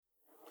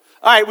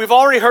All right, we've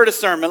already heard a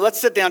sermon.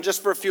 Let's sit down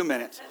just for a few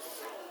minutes.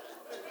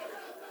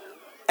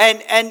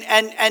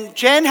 And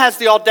Jen has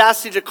the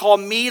audacity to call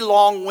me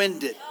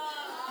long-winded.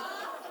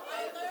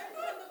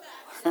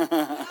 But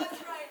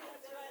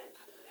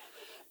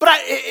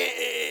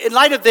in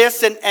light of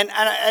this,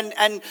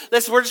 and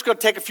listen, we're just going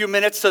to take a few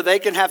minutes so they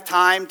can have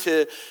time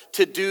to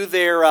do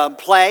their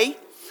play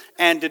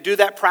and to do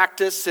that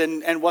practice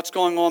and what's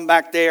going on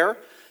back there.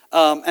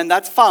 And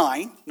that's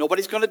fine.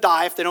 Nobody's going to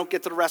die if they don't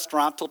get to the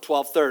restaurant till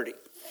 12:30.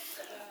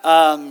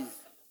 But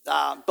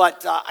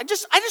I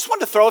just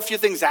wanted to throw a few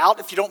things out,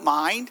 if you don't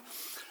mind.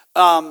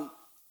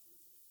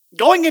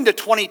 Going into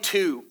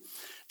 22,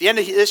 the end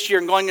of this year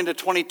and going into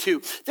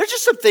 22, there's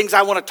just some things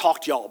I want to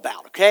talk to y'all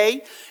about,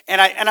 okay?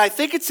 And I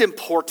think it's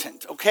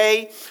important,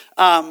 okay?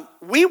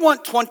 We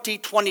want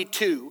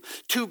 2022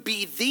 to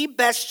be the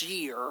best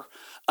year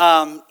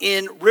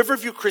in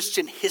Riverview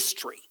Christian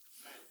history,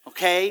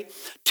 okay?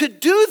 To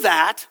do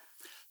that,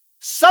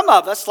 some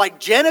of us, like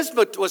Jen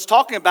was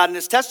talking about in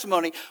his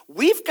testimony,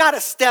 we've got to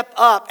step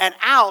up and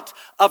out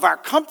of our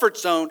comfort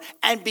zone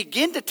and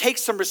begin to take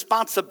some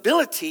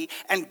responsibility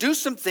and do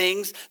some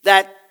things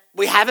that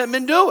we haven't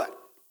been doing,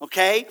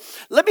 okay?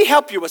 Let me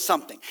help you with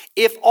something.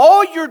 If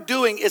all you're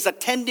doing is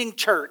attending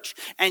church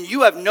and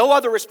you have no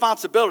other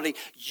responsibility,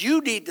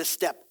 you need to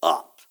step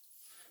up,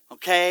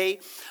 okay?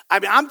 I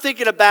mean, I'm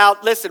thinking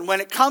about, listen, when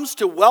it comes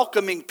to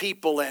welcoming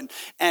people and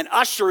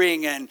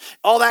ushering and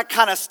all that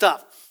kind of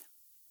stuff,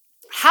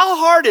 how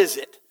hard is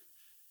it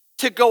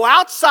to go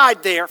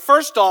outside there,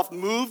 first off,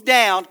 move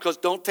down, because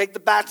don't take the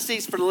back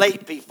seats for the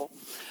late people,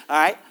 all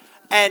right?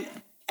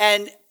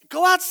 And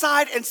go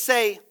outside and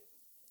say,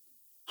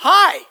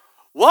 hi,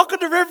 welcome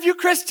to Riverview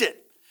Christian.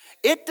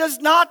 It does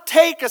not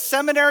take a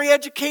seminary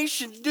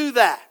education to do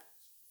that,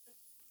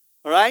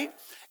 all right?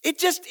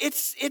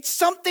 It's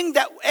something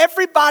that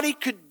everybody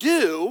could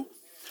do,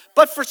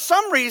 but for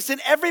some reason,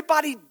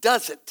 everybody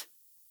doesn't.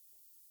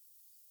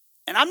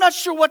 And I'm not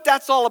sure what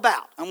that's all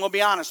about. I'm going to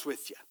be honest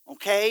with you,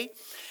 okay?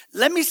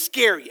 Let me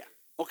scare you,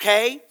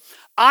 okay?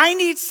 I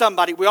need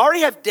somebody. We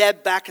already have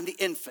Deb back in the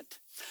infant.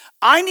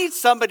 I need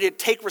somebody to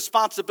take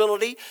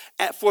responsibility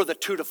for the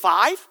 2 to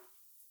 5,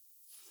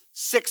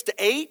 6 to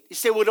 8. You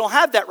say, well, we don't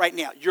have that right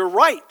now. You're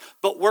right,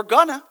 but we're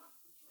gonna.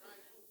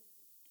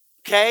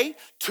 Okay?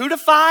 2 to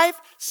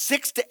 5,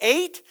 6 to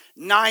 8,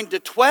 9 to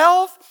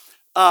 12,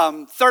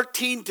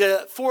 13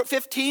 to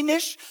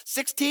 15-ish,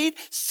 16,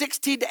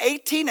 16 to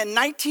 18, and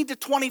 19 to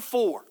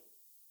 24.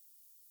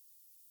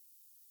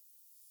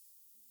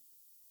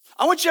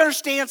 I want you to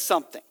understand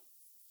something.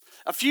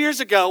 A few years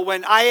ago,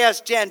 when I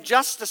asked Jen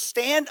just to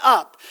stand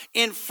up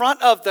in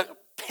front of the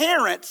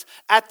parents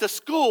at the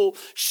school,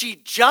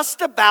 she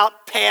just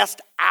about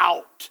passed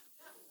out.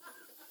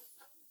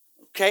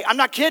 Okay, I'm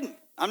not kidding.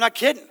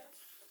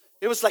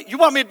 It was like, you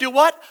want me to do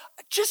what?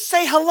 Just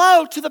say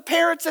hello to the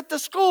parents at the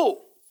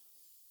school.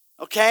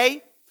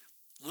 Okay?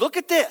 Look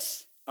at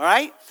this, all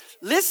right?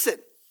 Listen,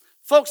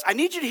 folks, I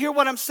need you to hear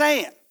what I'm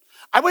saying.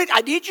 I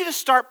need you to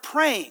start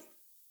praying.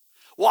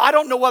 Well, I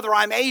don't know whether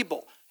I'm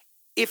able.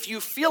 If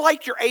you feel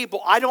like you're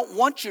able, I don't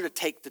want you to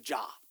take the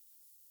job.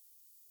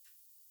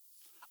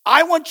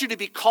 I want you to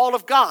be called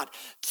of God.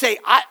 Say,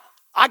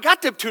 I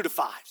got them 2 to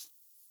 5s,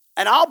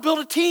 and I'll build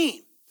a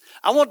team.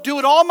 I won't do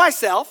it all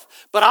myself,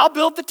 but I'll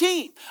build the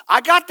team.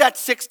 I got that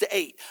 6 to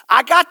 8.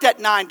 I got that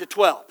 9 to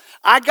 12.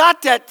 I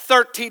got that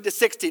 13 to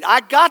 16.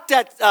 I got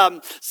that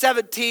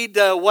 17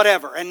 to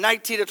whatever, and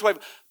 19 to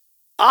 20.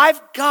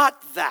 I've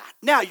got that.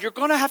 Now, you're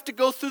going to have to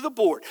go through the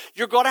board.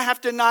 You're going to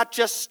have to not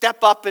just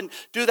step up and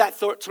do that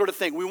sort of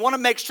thing. We want to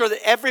make sure that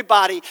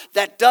everybody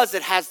that does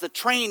it has the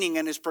training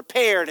and is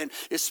prepared and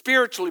is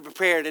spiritually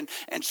prepared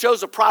and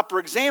shows a proper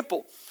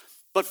example.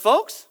 But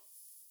folks,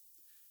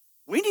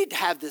 we need to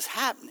have this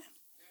happening.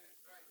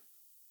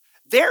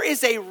 There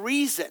is a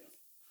reason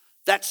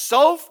that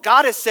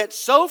God has sent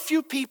so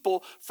few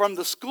people from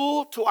the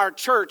school to our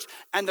church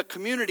and the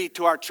community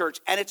to our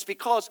church, and it's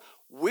because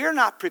we're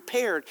not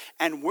prepared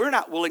and we're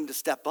not willing to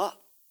step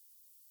up.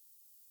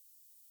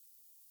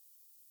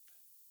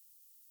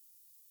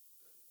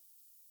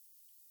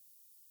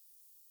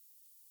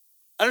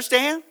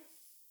 Understand?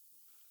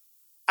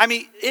 I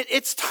mean,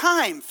 it's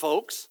time,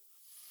 folks.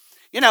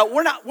 You know,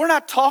 we're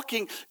not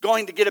talking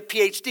going to get a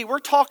PhD. We're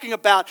talking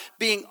about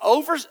being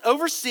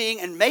overseeing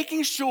and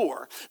making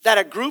sure that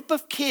a group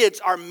of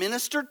kids are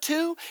ministered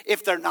to.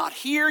 If they're not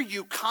here,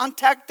 you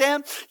contact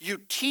them, you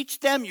teach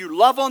them, you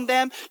love on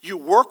them, you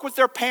work with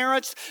their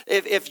parents.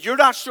 If you're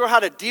not sure how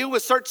to deal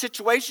with certain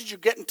situations, you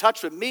get in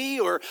touch with me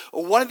or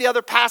one of the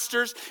other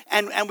pastors,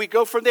 and we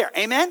go from there.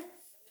 Amen?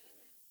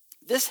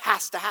 This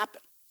has to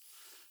happen.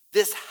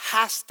 This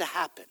has to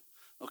happen.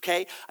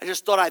 Okay, I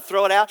just thought I'd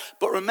throw it out.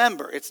 But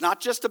remember, it's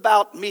not just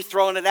about me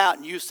throwing it out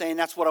and you saying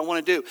that's what I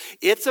want to do.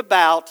 It's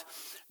about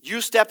you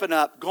stepping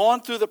up,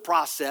 going through the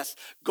process,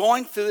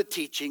 going through the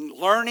teaching,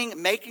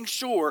 learning, making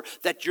sure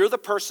that you're the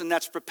person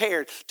that's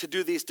prepared to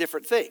do these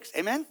different things.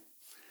 Amen?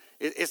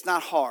 It's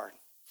not hard.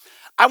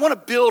 I want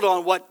to build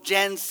on what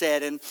Jen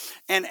said, and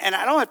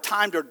I don't have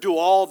time to do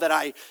all that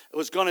I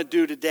was going to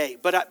do today,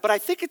 but I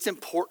think it's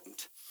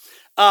important.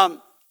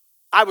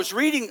 I was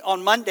reading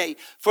on Monday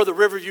for the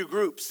Riverview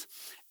groups,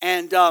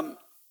 and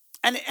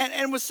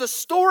it was the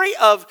story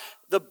of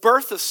the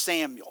birth of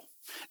Samuel.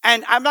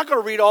 And I'm not going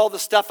to read all the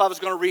stuff I was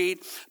going to read,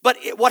 but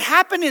what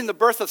happened in the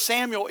birth of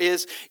Samuel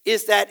is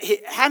that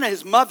Hannah,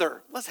 his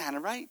mother, was Hannah,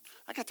 right?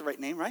 I got the right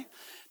name, right?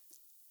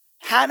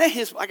 Hannah,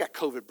 I got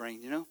COVID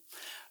brain,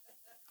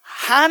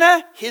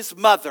 Hannah, his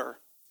mother,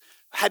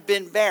 had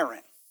been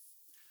barren.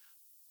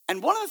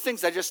 And one of the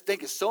things I just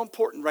think is so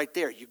important right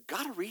there, you've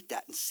got to read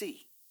that and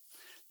see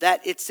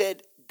that it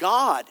said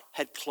God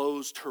had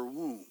closed her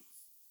womb.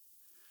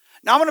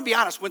 Now, I'm going to be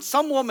honest. When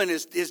some woman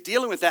is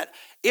dealing with that,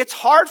 it's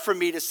hard for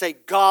me to say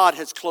God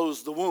has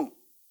closed the womb,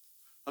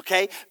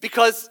 okay?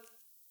 Because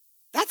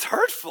that's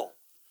hurtful.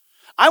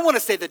 I want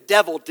to say the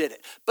devil did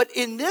it. But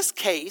in this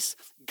case,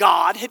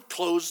 God had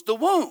closed the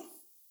womb.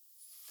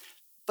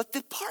 But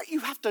the part you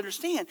have to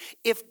understand,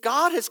 if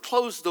God has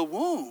closed the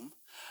womb,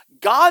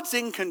 God's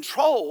in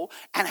control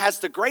and has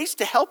the grace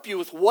to help you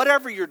with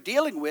whatever you're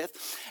dealing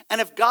with. And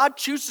if God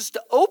chooses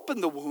to open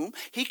the womb,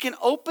 he can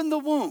open the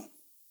womb.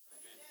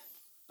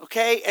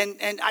 Okay,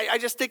 and I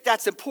just think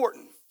that's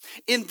important.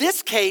 In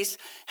this case,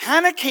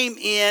 Hannah came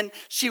in,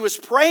 she was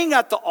praying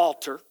at the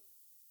altar,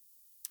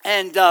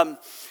 and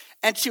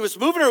she was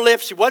moving her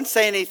lips, she wasn't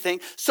saying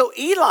anything. So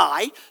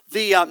Eli,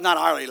 not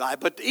our Eli,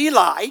 but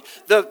Eli,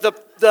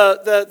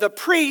 the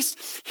priest,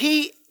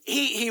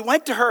 he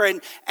went to her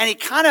and he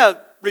kind of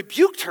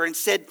rebuked her and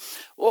said,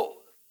 well,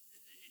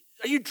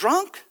 are you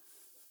drunk?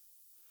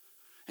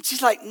 And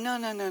she's like, no,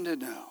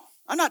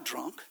 I'm not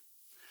drunk.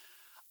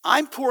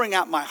 I'm pouring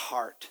out my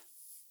heart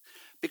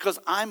because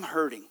I'm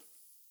hurting.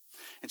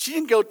 And she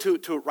didn't go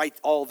to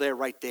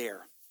right there.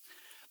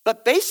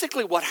 But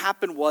basically what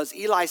happened was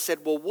Eli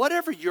said, well,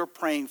 whatever you're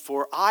praying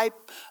for,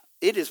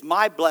 it is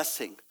my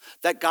blessing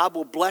that God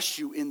will bless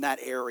you in that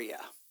area.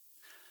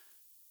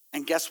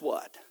 And guess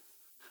what?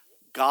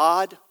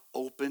 God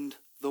opened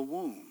the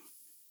womb.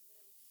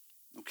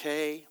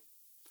 Okay?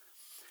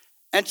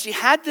 And she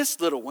had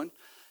this little one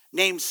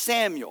named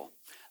Samuel.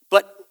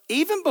 But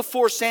even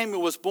before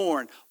Samuel was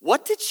born,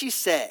 what did she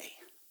say?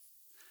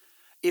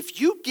 If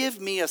you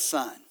give me a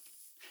son,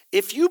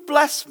 if you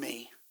bless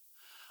me,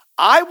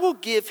 I will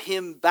give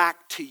him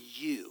back to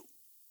you.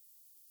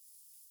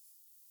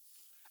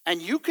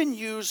 And you can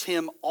use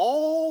him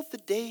all the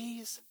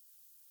days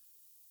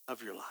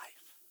of your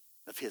life,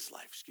 of his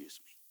life, excuse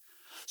me.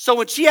 So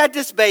when she had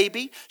this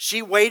baby,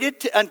 she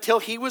waited until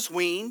he was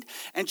weaned,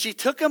 and she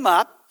took him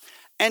up,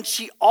 and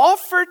she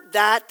offered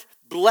that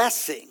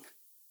blessing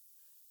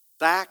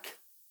back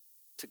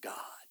to God.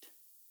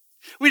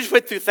 We just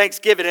went through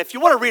Thanksgiving. If you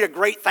want to read a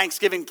great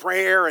Thanksgiving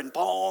prayer and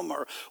poem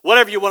or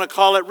whatever you want to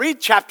call it,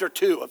 read chapter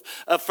 2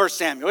 of 1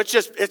 Samuel. It's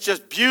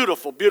just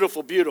beautiful,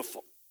 beautiful,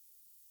 beautiful.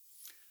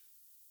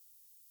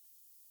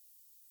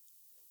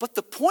 But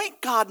the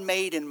point God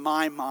made in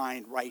my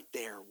mind right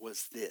there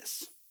was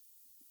this.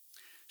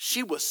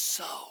 She was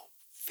so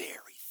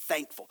very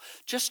thankful.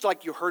 Just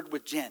like you heard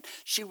with Jen,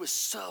 she was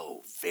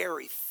so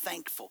very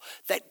thankful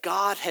that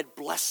God had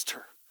blessed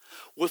her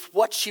with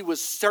what she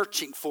was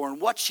searching for and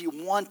what she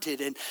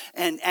wanted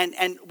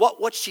and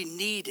what she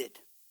needed.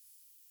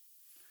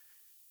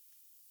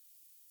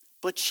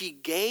 But she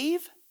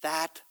gave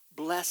that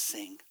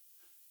blessing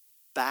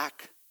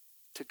back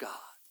to God.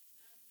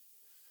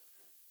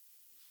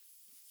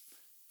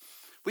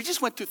 We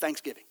just went through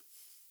Thanksgiving.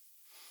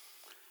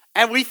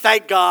 And we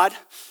thank God.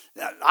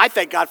 I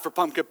thank God for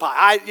pumpkin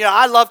pie.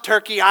 I love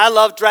turkey. I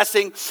love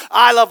dressing.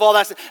 I love all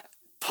that stuff.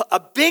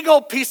 A big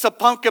old piece of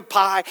pumpkin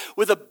pie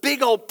with a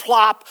big old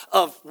plop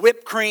of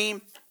whipped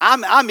cream.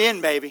 I'm in,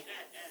 baby.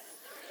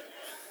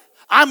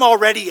 I'm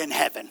already in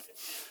heaven.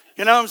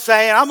 You know what I'm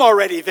saying? I'm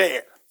already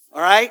there.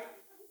 All right?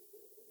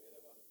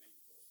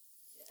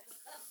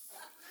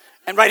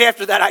 And right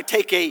after that, I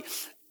take a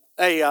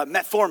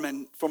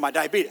metformin for my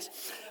diabetes.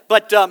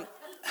 But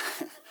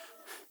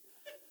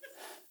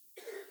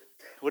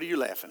what are you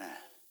laughing at?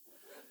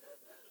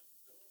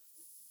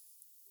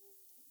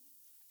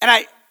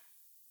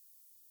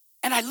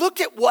 And I look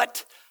at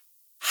what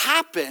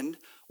happened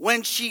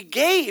when she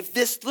gave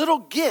this little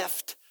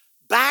gift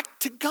back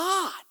to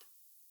God.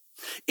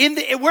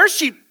 Where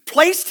she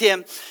placed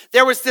him,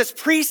 there was this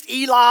priest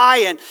Eli,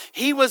 and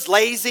he was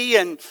lazy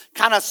and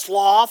kind of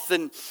sloth,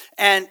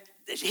 and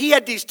he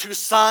had these two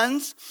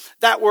sons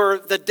that were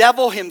the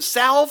devil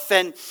himself.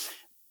 And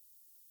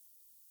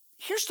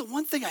here's the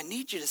one thing I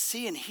need you to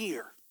see and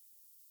hear.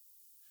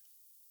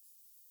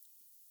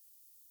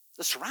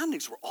 The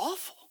surroundings were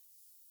awful.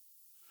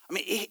 I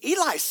mean,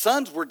 Eli's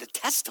sons were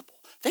detestable.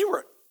 They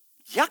were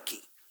yucky.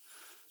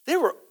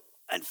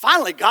 And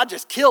finally, God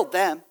just killed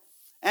them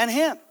and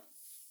him.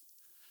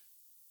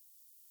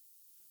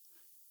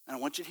 And I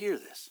want you to hear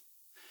this.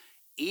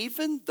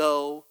 Even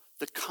though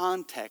the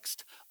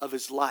context of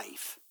his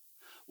life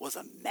was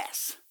a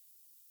mess,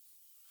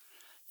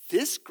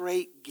 this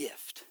great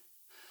gift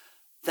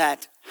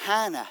that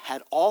Hannah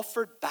had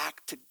offered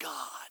back to God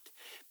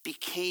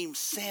became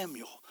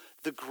Samuel,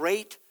 the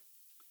great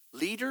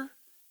leader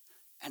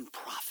and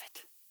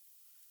prophet.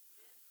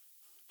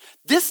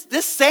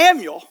 This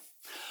Samuel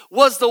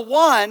was the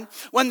one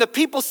when the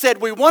people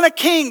said, we want a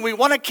king, we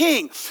want a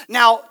king.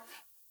 Now,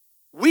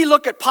 we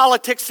look at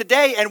politics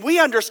today and we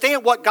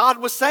understand what God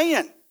was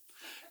saying.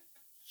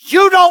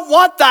 You don't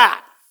want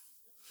that.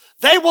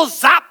 They will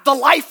zap the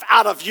life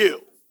out of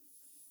you.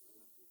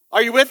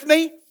 Are you with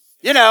me?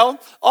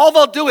 All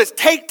they'll do is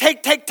take. And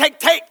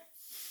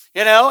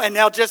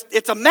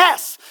it's a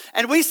mess.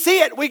 And we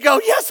see it. We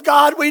go, yes,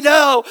 God, we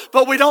know,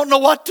 but we don't know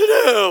what to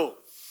do.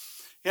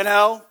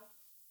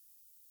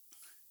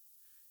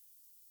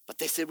 But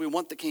they said, we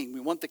want the king,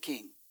 we want the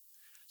king.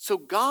 So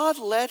God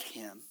led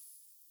him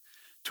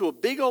to a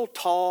big old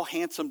tall,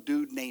 handsome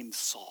dude named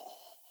Saul.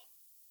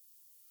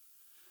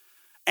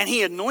 And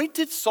he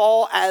anointed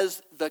Saul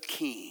as the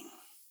king.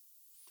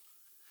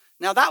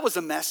 Now that was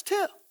a mess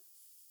too.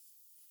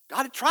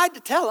 God had tried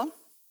to tell him.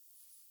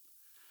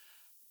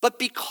 But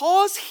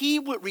because he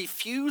would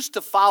refuse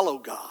to follow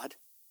God,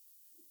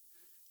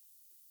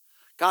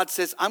 God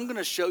says, I'm going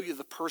to show you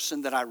the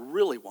person that I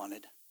really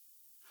wanted.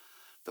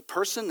 The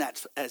person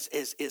that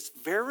is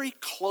very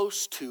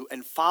close to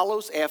and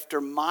follows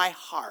after my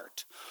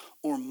heart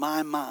or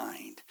my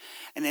mind.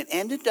 And it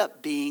ended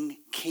up being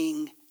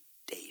King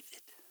David,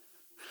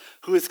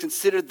 who is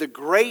considered the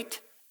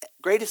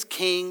greatest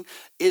king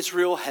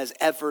Israel has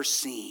ever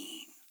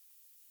seen.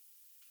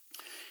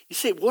 You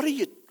say, what are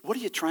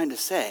you trying to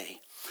say?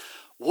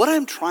 What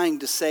I'm trying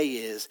to say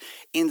is,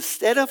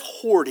 instead of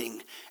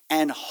hoarding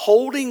and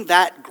holding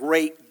that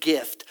great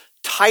gift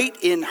tight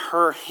in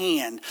her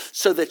hand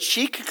so that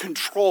she could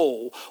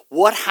control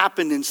what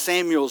happened in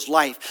Samuel's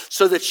life,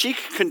 so that she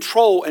could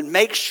control and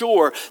make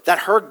sure that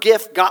her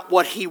gift got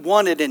what he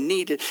wanted and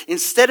needed,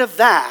 instead of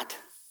that,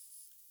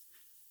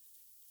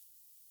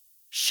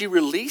 she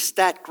released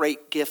that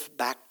great gift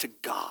back to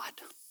God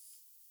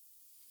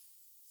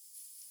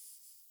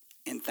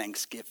in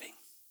thanksgiving.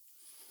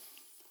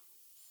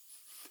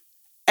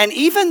 And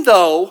even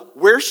though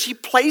where she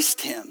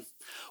placed him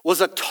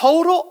was a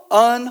total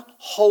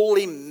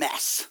unholy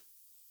mess,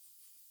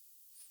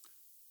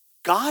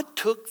 God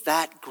took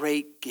that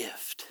great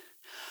gift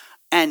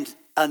and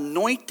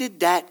anointed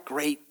that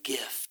great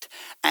gift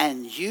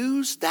and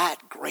used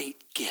that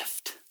great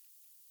gift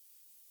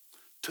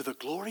to the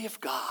glory of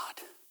God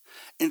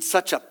in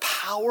such a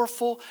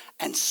powerful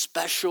and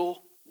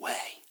special way.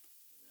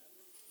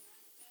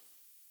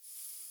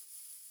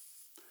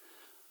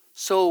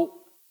 So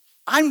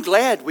I'm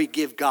glad we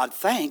give God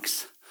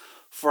thanks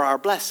for our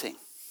blessing.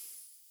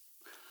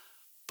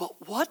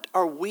 But what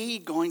are we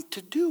going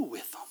to do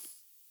with them?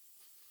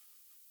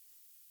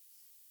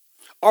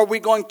 Are we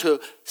going to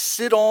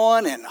sit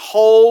on and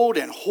hold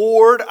and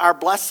hoard our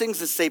blessings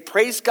and say,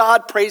 praise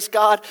God, praise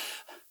God?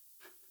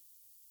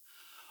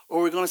 Or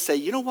are we going to say,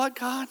 you know what,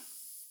 God?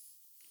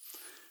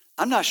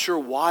 I'm not sure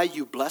why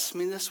you blessed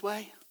me this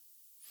way.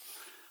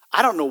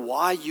 I don't know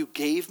why you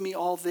gave me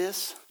all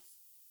this.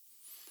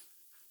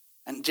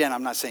 And Jen,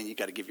 I'm not saying you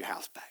got to give your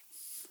house back.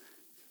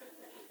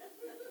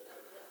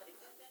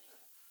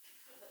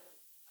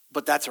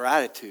 But that's our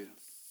attitude.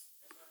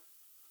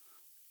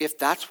 If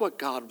that's what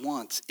God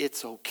wants,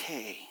 it's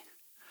okay.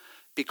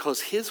 Because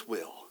his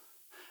will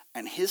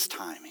and his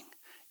timing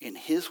in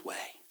his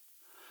way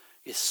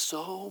is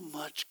so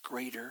much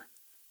greater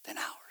than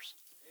ours.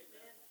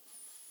 Amen.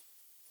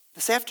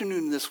 This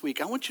afternoon and this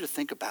week, I want you to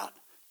think about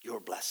your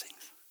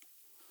blessings.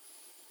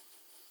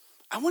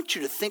 I want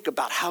you to think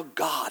about how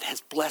God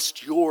has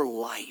blessed your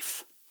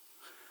life.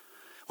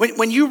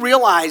 When you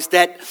realize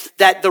that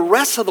the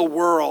rest of the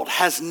world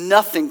has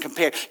nothing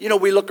compared.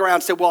 We look around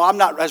and say, well, I'm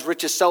not as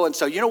rich as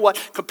so-and-so. You know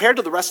what? Compared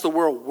to the rest of the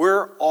world,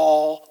 we're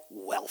all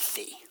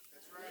wealthy.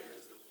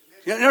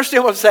 You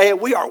understand what I'm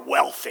saying? We are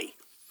wealthy.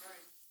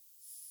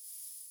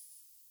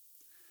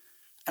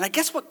 And I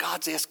guess what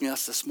God's asking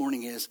us this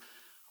morning is,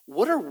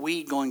 what are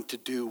we going to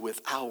do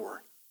with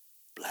our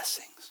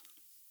blessings?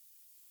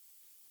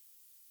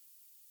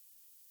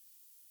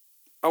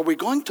 Are we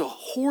going to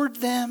hoard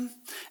them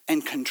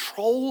and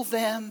control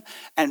them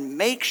and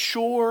make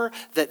sure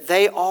that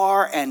they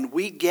are and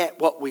we get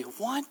what we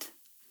want?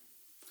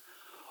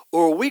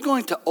 Or are we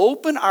going to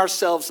open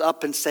ourselves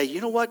up and say,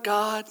 you know what,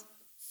 God?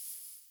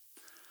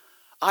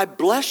 I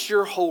bless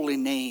your holy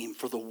name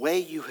for the way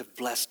you have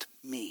blessed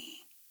me.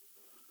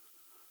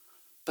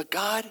 But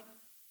God,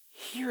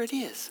 here it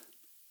is.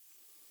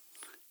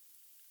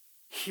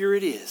 Here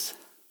it is.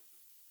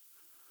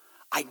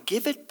 I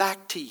give it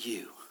back to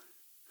you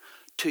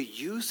to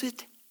use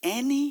it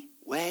any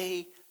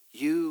way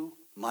you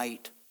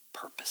might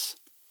purpose.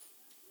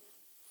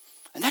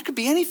 And that could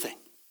be anything.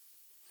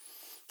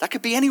 That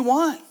could be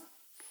anyone.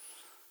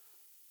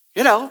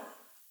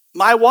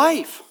 My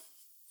wife.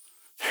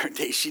 There are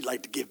days she'd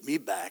like to give me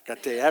back. I'll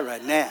tell you that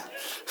right now.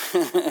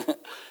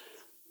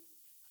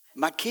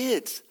 My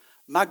kids,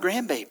 my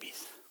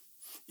grandbabies.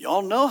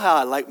 Y'all know how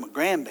I like my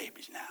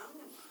grandbabies now.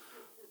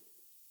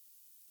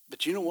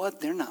 But you know what?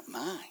 They're not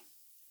mine.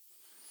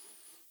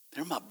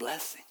 They're my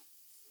blessing.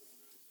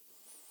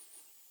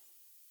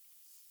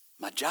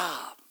 my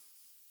job,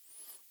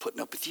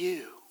 putting up with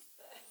you,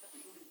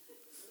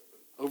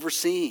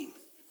 overseeing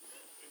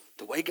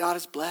the way God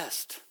is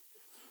blessed.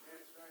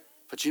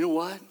 But you know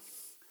what?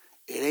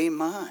 It ain't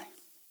mine.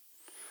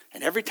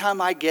 And every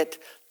time I get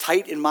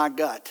tight in my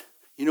gut,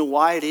 you know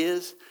why it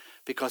is?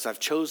 Because I've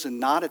chosen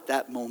not at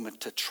that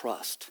moment to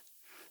trust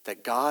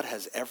that God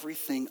has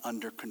everything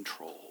under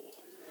control.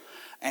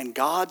 And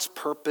God's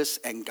purpose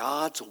and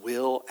God's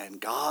will and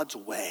God's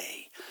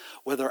way,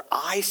 whether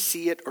I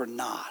see it or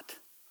not,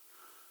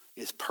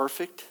 is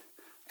perfect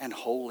and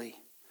holy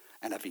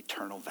and of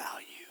eternal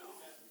value.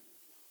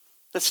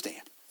 Let's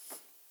stand.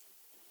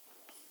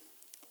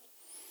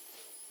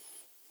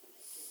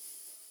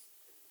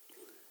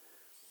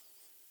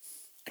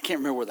 I can't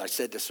remember whether I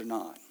said this or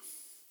not.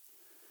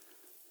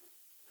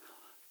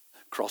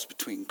 Cross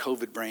between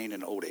COVID brain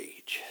and old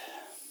age.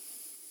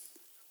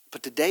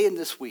 But today and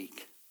this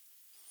week,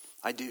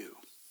 I do.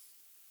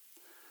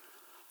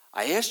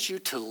 I asked you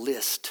to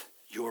list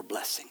your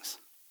blessings.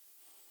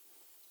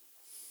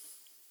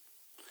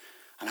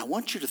 And I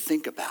want you to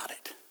think about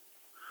it.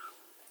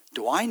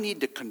 Do I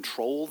need to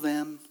control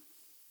them?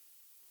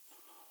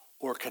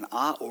 Or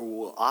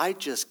will I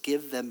just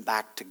give them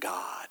back to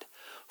God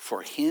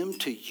for him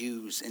to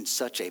use in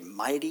such a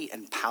mighty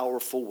and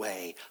powerful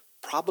way,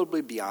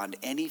 probably beyond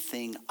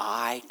anything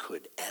I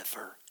could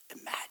ever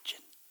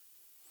imagine?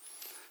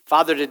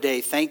 Father,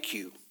 today, thank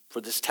you for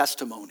this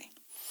testimony.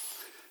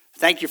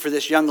 Thank you for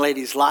this young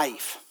lady's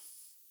life.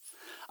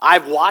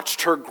 I've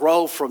watched her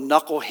grow from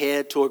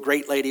knucklehead to a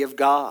great lady of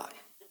God.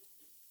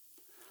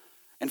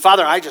 And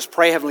Father, I just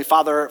pray, Heavenly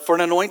Father, for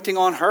an anointing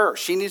on her.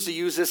 She needs to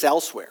use this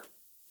elsewhere.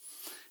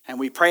 And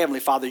we pray, Heavenly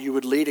Father, you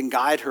would lead and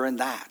guide her in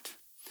that.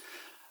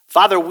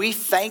 Father, we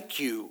thank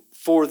you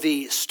for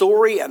the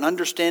story and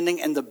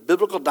understanding and the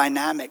biblical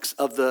dynamics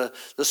of the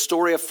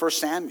story of 1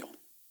 Samuel.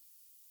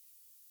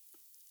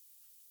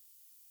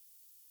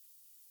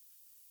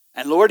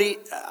 And Lord,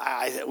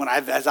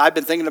 as I've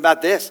been thinking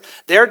about this,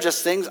 there are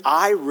just things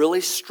I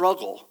really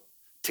struggle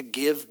to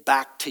give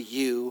back to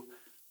you,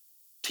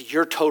 to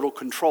your total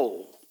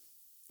control.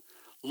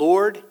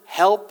 Lord,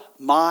 help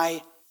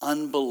my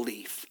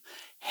unbelief.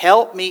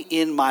 Help me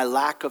in my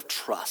lack of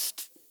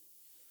trust.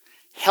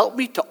 Help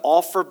me to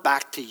offer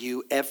back to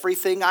you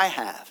everything I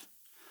have,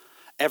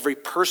 every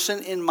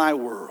person in my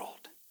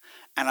world,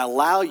 and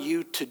allow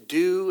you to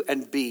do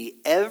and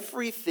be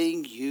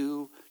everything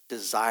you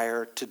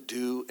desire to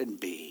do and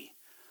be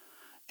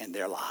in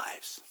their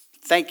lives.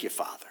 Thank you,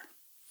 Father.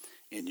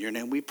 In your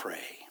name we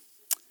pray.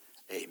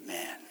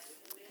 Amen.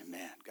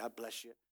 Amen. God bless you.